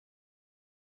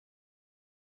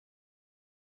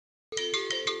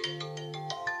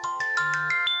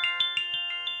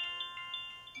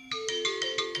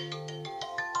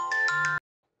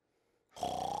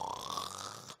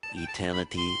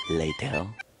eternity later.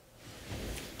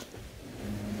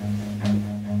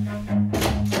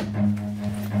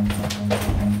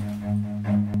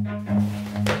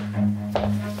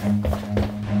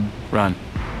 Run.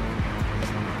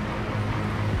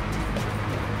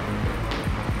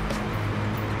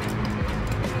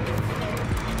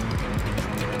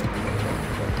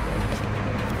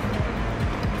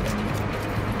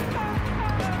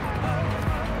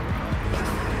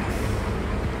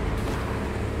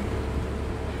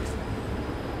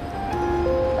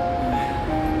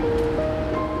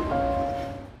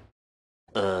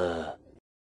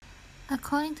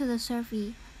 According to the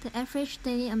survey, the average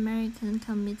daily American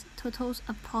commutes totals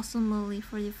approximately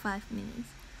 45 minutes.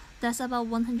 That's about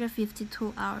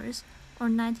 152 hours, or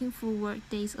 19 full work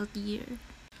days a year,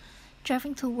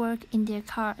 driving to work in their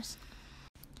cars.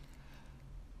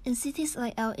 In cities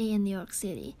like LA and New York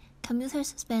City,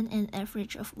 commuters spend an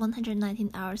average of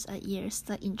 119 hours a year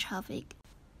stuck in traffic.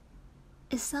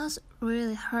 It sounds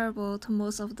really horrible to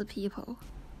most of the people.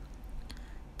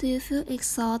 Do you feel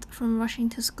exhausted from rushing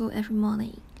to school every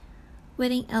morning,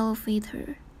 waiting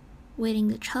elevator, waiting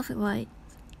the traffic light,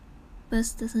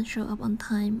 bus doesn't show up on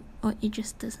time, or it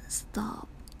just doesn't stop?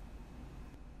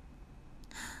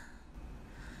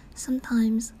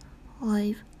 Sometimes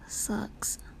life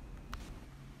sucks.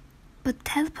 But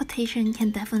teleportation can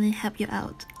definitely help you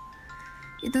out.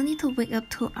 You don't need to wake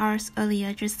up 2 hours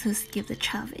earlier just to skip the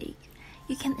traffic.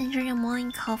 You can enjoy your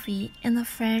morning coffee and a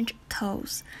French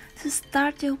toast to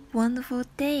start your wonderful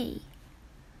day.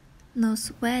 No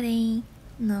sweating,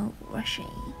 no rushing.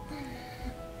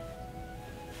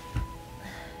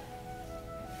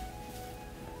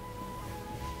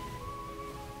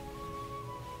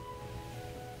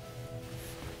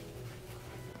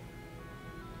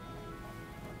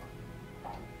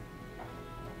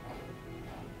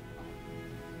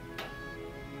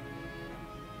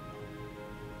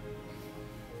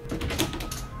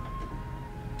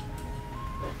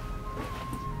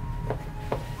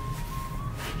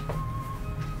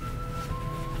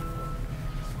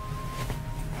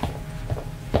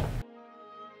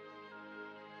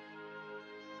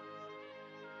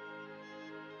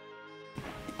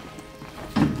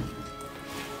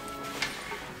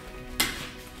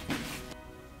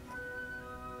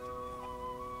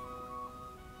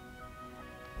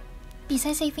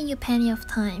 Besides saving you plenty of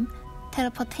time,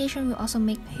 teleportation will also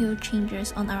make huge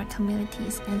changes on our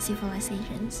communities and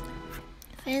civilizations.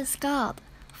 Thank God!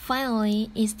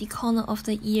 Finally, it's the corner of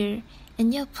the year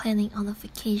and you're planning on a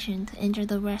vacation to enjoy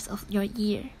the rest of your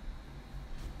year.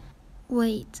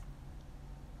 Wait,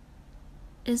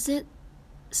 is it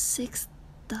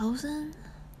 6,000?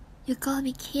 You gotta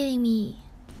be kidding me.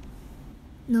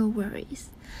 No worries,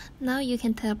 now you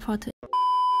can teleport to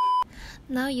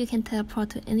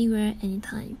anywhere,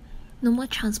 anytime. No more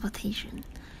transportation.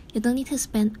 You don't need to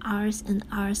spend hours and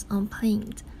hours on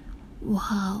planes.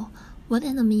 Wow, what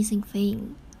an amazing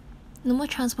thing. No more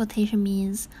transportation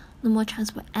means no more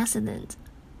transport accident.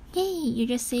 Yay, you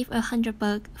just saved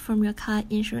 $100 from your car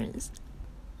insurance.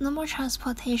 No more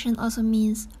transportation also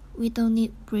means we don't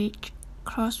need bridge,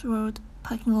 crossroad,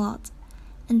 parking lots,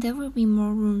 and there will be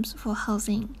more rooms for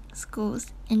housing,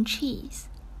 schools, and cheese.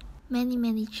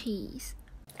 Many cheese.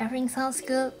 Everything sounds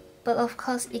good, but of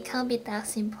course it can't be that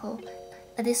simple.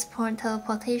 At this point,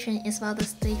 teleportation is about the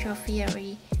stage of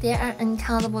theory. There are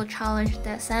uncountable challenges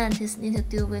that scientists need to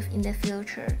deal with in the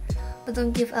future. But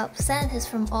don't give up. Scientists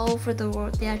from all over the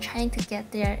world, they are trying to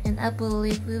get there, and I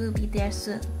believe we will be there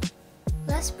soon.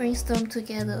 Let's brainstorm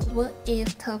together. What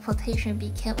if teleportation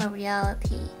became a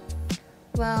reality?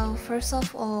 Well, first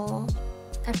of all,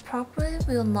 I probably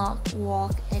will not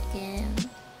walk again.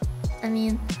 I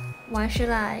mean, why should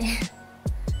I?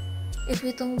 If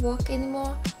we don't walk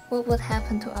anymore, what would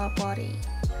happen to our body?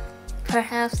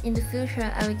 Perhaps in the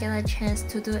future I will get a chance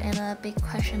to do another big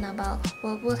question about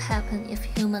what would happen if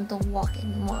humans don't walk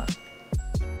anymore.